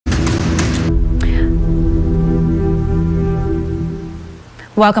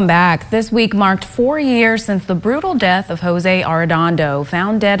Welcome back. This week marked 4 years since the brutal death of José Arredondo,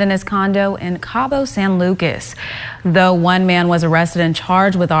 found dead in his condo in Cabo San Lucas. Though one man was arrested and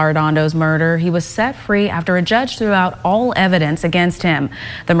charged with Arredondo's murder, he was set free after a judge threw out all evidence against him.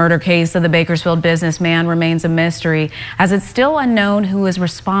 The murder case of the Bakersfield businessman remains a mystery, as it's still unknown who is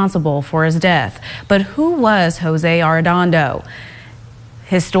responsible for his death. But who was José Arredondo?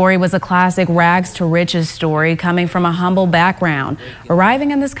 His story was a classic rags to riches story, coming from a humble background.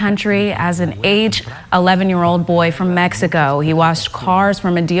 Arriving in this country as an age 11-year-old boy from Mexico, he washed cars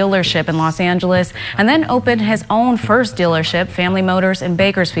from a dealership in Los Angeles and then opened his own first dealership, Family Motors, in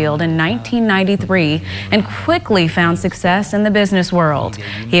Bakersfield in 1993, and quickly found success in the business world.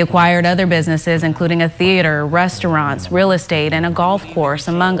 He acquired other businesses, including a theater, restaurants, real estate, and a golf course,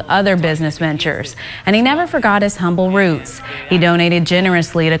 among other business ventures. And he never forgot his humble roots. He donated generously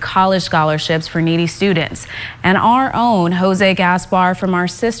to college scholarships for needy students. And our own Jose Gaspar from our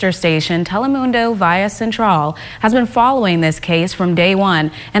sister station, Telemundo Via Central, has been following this case from day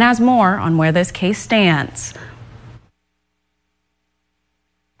one and has more on where this case stands.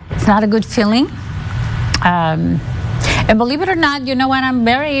 It's not a good feeling. And believe it or not, you know what, I'm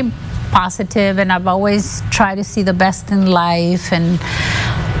very positive and I've always tried to see the best in life,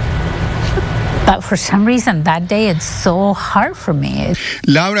 but for some reason that day it's so hard for me.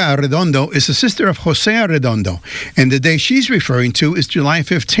 Laura Arredondo is a sister of José Arredondo, and the day she's referring to is July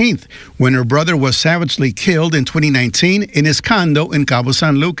 15th, when her brother was savagely killed in 2019 in his condo in Cabo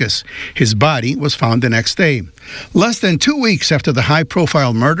San Lucas. His body was found the next day. Less than 2 weeks after the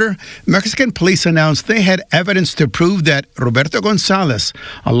high-profile murder, Mexican police announced they had evidence to prove that Roberto Gonzalez,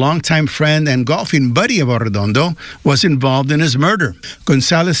 a longtime friend and golfing buddy of Arredondo, was involved in his murder.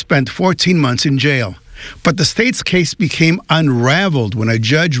 Gonzalez spent 14 months in jail. But the state's case became unraveled when a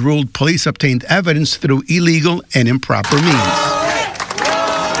judge ruled police obtained evidence through illegal and improper means.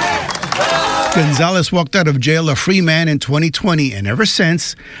 Gonzalez walked out of jail a free man in 2020, and ever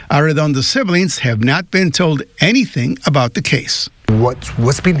since, Arredondo's siblings have not been told anything about the case.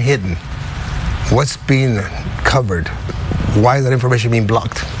 What's been hidden? What's being covered? Why is that information being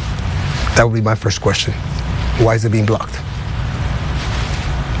blocked? That would be my first question. Why is it being blocked?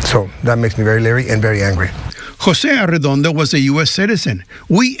 So that makes me very leery and very angry. José Arredondo was a U.S. citizen.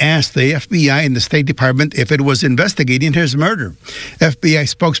 We asked the FBI and the State Department if it was investigating his murder. FBI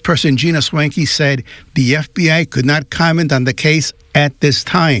spokesperson Gina Swanky said the FBI could not comment on the case at this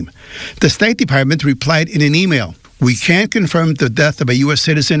time. The State Department replied in an email, "We can't confirm the death of a U.S.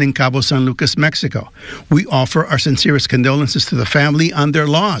 citizen in Cabo San Lucas, Mexico. We offer our sincerest condolences to the family on their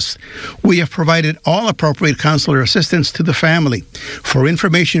loss. We have provided all appropriate consular assistance to the family. For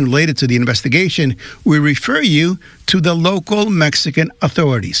information related to the investigation, we refer you to the local Mexican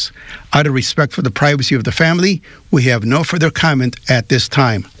authorities. Out of respect for the privacy of the family, we have no further comment at this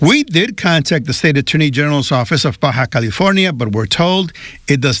time." We did contact the State Attorney General's Office of Baja California, but we're told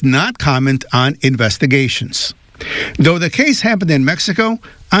it does not comment on investigations. Though the case happened in Mexico,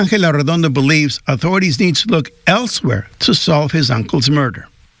 Ángel Arredondo believes authorities need to look elsewhere to solve his uncle's murder.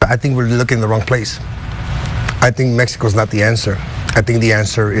 I think we're looking in the wrong place. I think Mexico's not the answer. I think the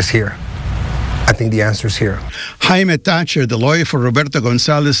answer is here. I think the answer is here. Jaime Thatcher, the lawyer for Roberto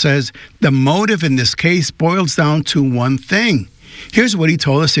Gonzalez, says the motive in this case boils down to one thing. Here's what he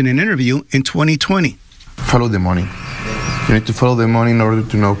told us in an interview in 2020. Follow the money. You need to follow the money in order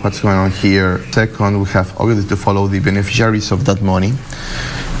to know what's going on here. Second, we have obviously to follow the beneficiaries of that money.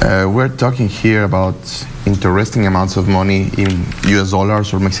 We're talking here about interesting amounts of money in US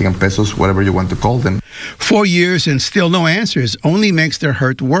dollars or Mexican pesos, whatever you want to call them. 4 years and still no answers only makes their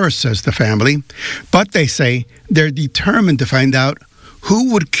hurt worse, says the family. But they say they're determined to find out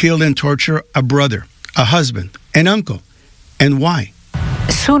who would kill and torture a brother, a husband, an uncle, and why.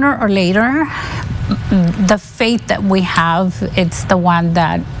 Sooner or later, the faith that we have, it's the one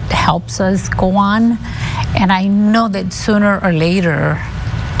that helps us go on. And I know that sooner or later,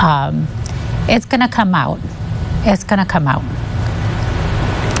 it's going to come out. It's going to come out.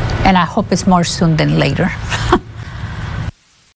 And I hope it's more soon than later.